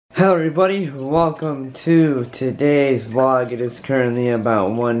Hello everybody, welcome to today's vlog. It is currently about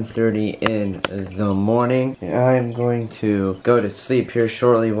 1:30 in the morning. And I'm going to go to sleep here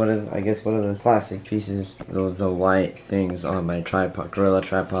shortly. One of the plastic pieces, the white things on my tripod, Gorilla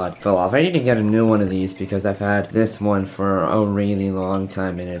tripod, fell off. I need to get a new one of these because I've had this one for a really long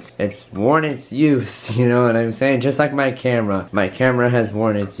time and it's worn its use, you know what I'm saying? Just like my camera. My camera has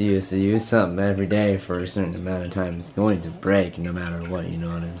worn its use. You use something every day for a certain amount of time, it's going to break no matter what, you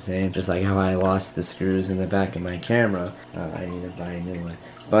know what I'm saying? Just like how I lost the screws in the back of my camera, I need to buy a new one.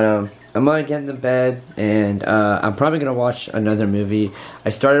 But I'm gonna get into bed and I'm probably gonna watch another movie. I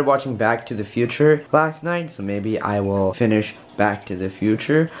started watching Back to the Future last night, so maybe I will finish Back to the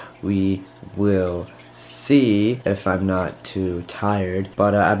Future. We will see if I'm not too tired,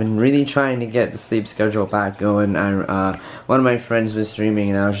 but I've been really trying to get the sleep schedule back going. One of my friends was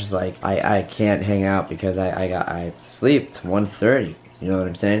streaming and I was just like, I can't hang out because I sleep. It's 1:30. You know what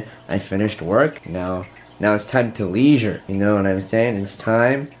I'm saying? I finished work. Now it's time to leisure. You know what I'm saying? It's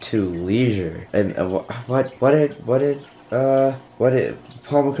time to leisure. And what did Paul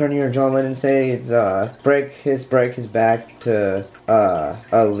McCartney or John Lennon say? It's break his back to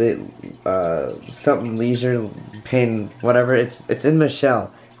something leisure, pain, whatever. It's in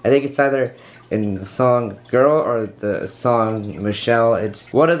Michelle. I think it's either in the song Girl or the song Michelle.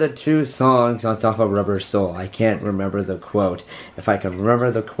 It's one of the two songs on top of Rubber Soul. I can't remember the quote. If I can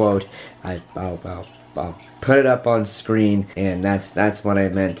remember the quote, I'll put it up on screen, and that's what I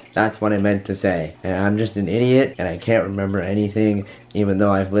meant. That's what I meant to say. And I'm just an idiot, and I can't remember anything, even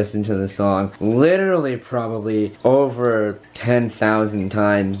though I've listened to the song literally probably over 10,000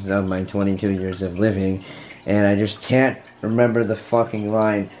 times of my 22 years of living, and I just can't remember the fucking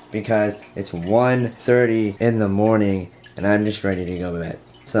line because it's 1:30 in the morning, and I'm just ready to go to bed.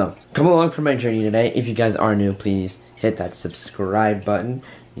 So, come along for my journey today. If you guys are new, please hit that subscribe button.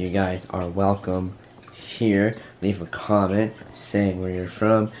 You guys are welcome here. Leave a comment saying where you're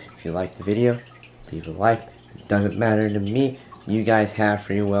from. If you like the video, leave a like. It doesn't matter to me. You guys have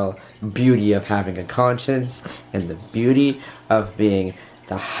free will. Beauty of having a conscience and the beauty of being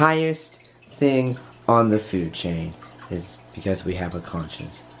the highest thing on the food chain is because we have a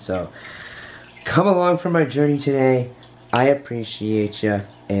conscience. So come along for my journey today. I appreciate you,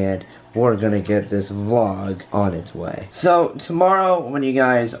 and we're gonna get this vlog on its way. So tomorrow, when you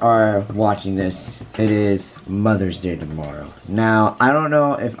guys are watching this, it is Mother's Day tomorrow. Now, I don't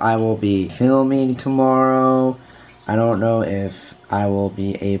know if I will be filming tomorrow. I don't know if I will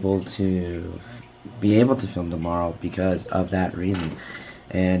be able to film tomorrow because of that reason.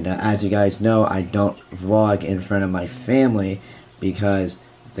 And as you guys know, I don't vlog in front of my family because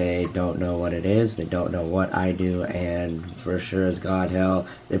they don't know what it is, they don't know what I do, and for sure as God hell,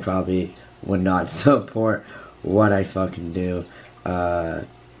 they probably would not support what I fucking do,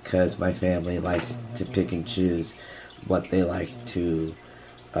 because my family likes to pick and choose what they like to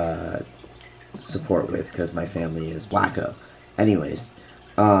support with, because my family is wacko. Anyways,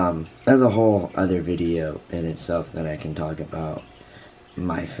 there's a whole other video in itself that I can talk about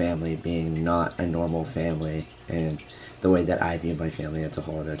my family being not a normal family and the way that I view my family. That's a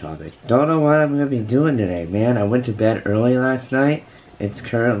whole other topic. Don't know what I'm gonna be doing today, man. I went to bed early last night. It's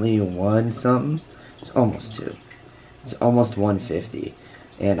currently 1 something. It's almost 2. It's almost 1:50.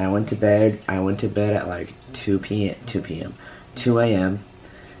 And I went to bed at like 2 a.m.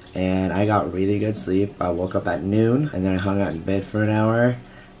 and I got really good sleep. I woke up at noon and then I hung out in bed for an hour.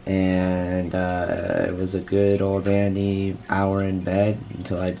 And it was a good old dandy hour in bed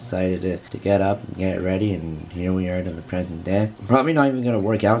until I decided to get up and get ready, and here we are to the present day. I'm probably not even going to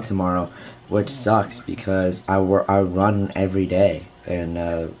work out tomorrow, which sucks because I run every day, and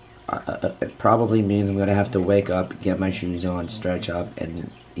it probably means I'm going to have to wake up, get my shoes on, stretch up, and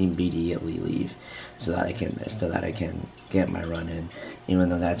immediately leave so that I can get my run in, even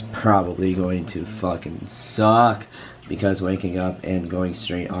though that's probably going to fucking suck. Because waking up and going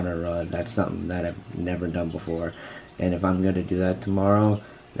straight on a run, that's something that I've never done before. And if I'm going to do that tomorrow,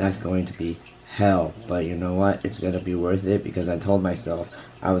 that's going to be hell. But you know what? It's going to be worth it because I told myself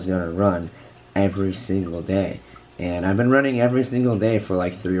I was going to run every single day. And I've been running every single day for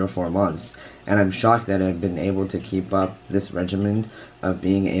like 3 or 4 months. And I'm shocked that I've been able to keep up this regimen of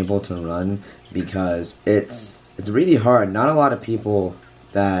being able to run because it's really hard. Not a lot of people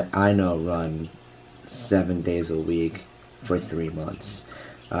that I know run 7 days a week for 3 months.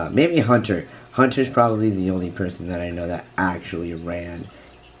 Maybe Hunter. Hunter's probably the only person that I know that actually ran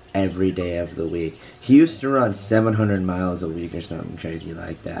every day of the week. He used to run 700 miles a week or something crazy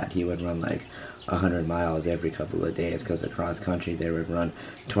like that. He would run like 100 miles every couple of days because across country they would run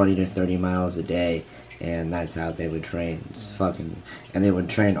 20 to 30 miles a day, and that's how they would train. It's fucking, and they would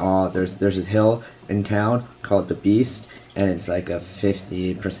train all. There's this hill in town called the Beast, and it's like a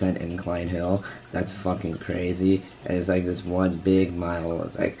 50% incline hill. That's fucking crazy. And it's like this one big mile.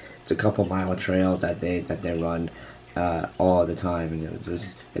 It's a couple mile trail that they run all the time,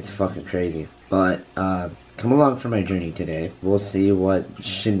 and it's fucking crazy. But come along for my journey today. We'll see what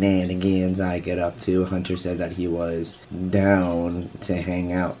shenanigans I get up to. Hunter said that he was down to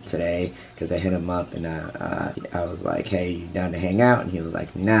hang out today because I hit him up, and I was like, hey, you down to hang out? And he was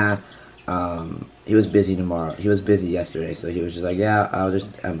like, nah. He was busy tomorrow. He was busy yesterday, so he was just like, yeah,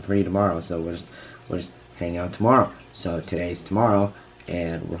 I'm free tomorrow, so we'll just hang out tomorrow. So today's tomorrow,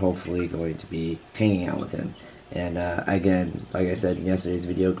 and we're hopefully going to be hanging out with him. And again, like I said in yesterday's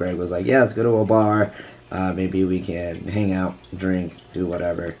video, Greg was like, yeah, let's go to a bar. Maybe we can hang out, drink, do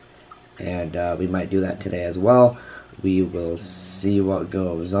whatever. And we might do that today as well. We will see what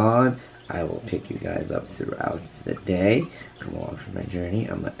goes on. I will pick you guys up throughout the day. Come along for my journey.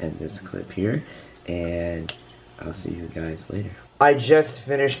 I'm going to end this clip here, and I'll see you guys later. I just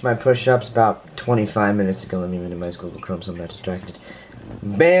finished my push-ups about 25 minutes ago. Let me minimize Google Chrome so I'm not distracted.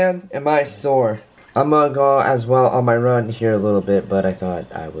 Bam! Am I sore? I'm gonna go as well on my run here a little bit, but I thought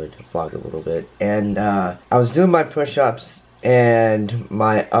I would vlog a little bit. And I was doing my push-ups, and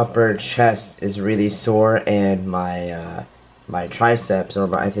my upper chest is really sore, and my my triceps,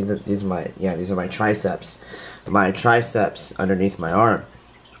 or I think that these are my triceps. My triceps underneath my arm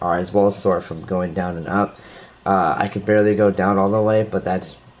are as well sore from going down and up. I could barely go down all the way, but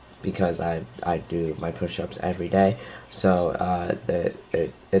that's because I do my push-ups every day. So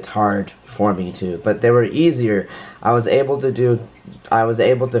it's hard for me to, but they were easier. I was able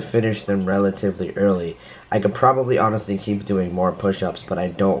to finish them relatively early. I could probably honestly keep doing more push-ups, but I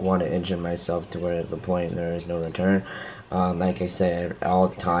don't want to injure myself to where the point there is no return. Like I say all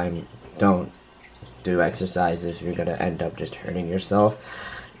the time, don't do exercise if you're gonna end up just hurting yourself.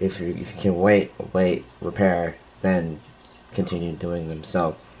 If you can wait, repair, then continue doing them.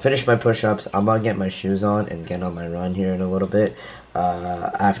 So finish my push-ups. I'm gonna get my shoes on and get on my run here in a little bit.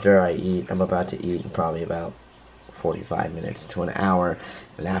 After I eat, I'm about to eat in probably about 45 minutes to an hour,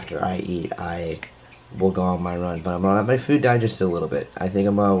 and after I eat, I will go on my run. But I'm gonna let my food digest a little bit. I think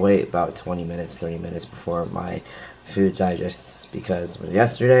I'm gonna wait about 20 minutes, 30 minutes before my food digests, because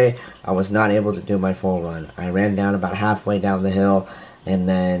yesterday I was not able to do my full run. I ran down about halfway down the hill, and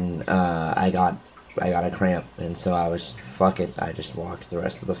then I got a cramp, and so I was, fuck it, I just walked the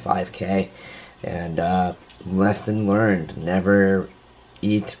rest of the 5K. And lesson learned, never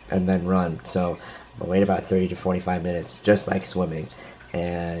eat and then run. So I'll wait about 30 to 45 minutes, just like swimming,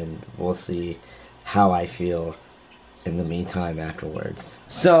 and we'll see how I feel in the meantime afterwards.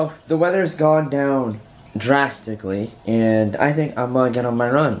 So the weather's gone down drastically, and I think I'm gonna get on my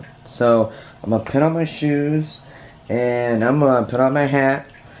run. So I'm gonna put on my shoes, and I'm gonna put on my hat,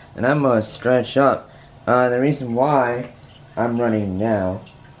 and I'm gonna stretch up. The reason why I'm running now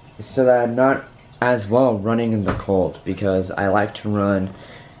is so that I'm not as well running in the cold, because I like to run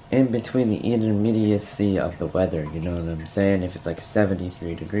in between the intermediacy of the weather, you know what I'm saying? If it's like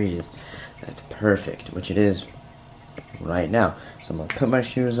 73 degrees, that's perfect, which it is right now. So I'm gonna put my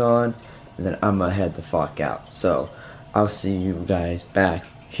shoes on, and then I'm gonna head the fuck out. So I'll see you guys back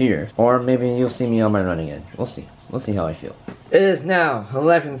here, or maybe you'll see me on my run again. We'll see how I feel. It is now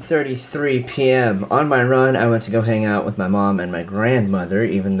 11:33 p.m. On my run, I went to go hang out with my mom and my grandmother,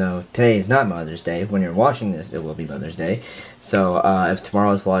 even though today is not Mother's Day. When you're watching this, it will be Mother's Day. So if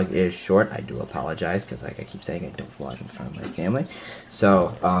tomorrow's vlog is short, I do apologize, because like I keep saying, I don't vlog in front of my family.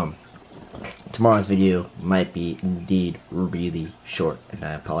 So tomorrow's video might be indeed really short, and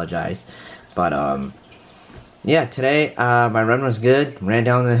I apologize. But yeah, today my run was good. Ran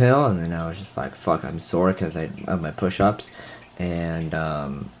down the hill, and then I was just like, fuck, I'm sore because of my push-ups. And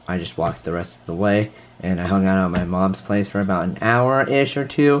I just walked the rest of the way, and I hung out at my mom's place for about an hour-ish or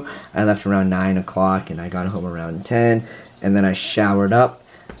two. I left around 9 o'clock, and I got home around 10, and then I showered up,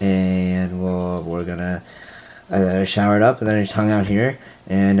 and I showered up, and then I just hung out here,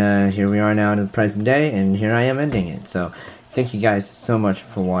 and here we are now in the present day, and here I am ending it. So thank you guys so much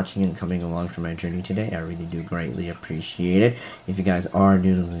for watching and coming along for my journey today. I really do greatly appreciate it. If you guys are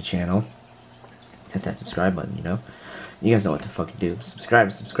new to the channel, hit that subscribe button, you know. You guys know what to fucking do.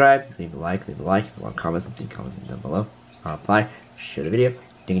 Subscribe, leave a like. If you want comments, leave comments down below. I'll reply, share the video,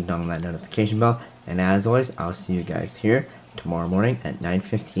 ding dong on that notification bell, and as always, I'll see you guys here tomorrow morning at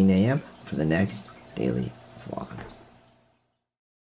 9:15 a.m. for the next daily vlog.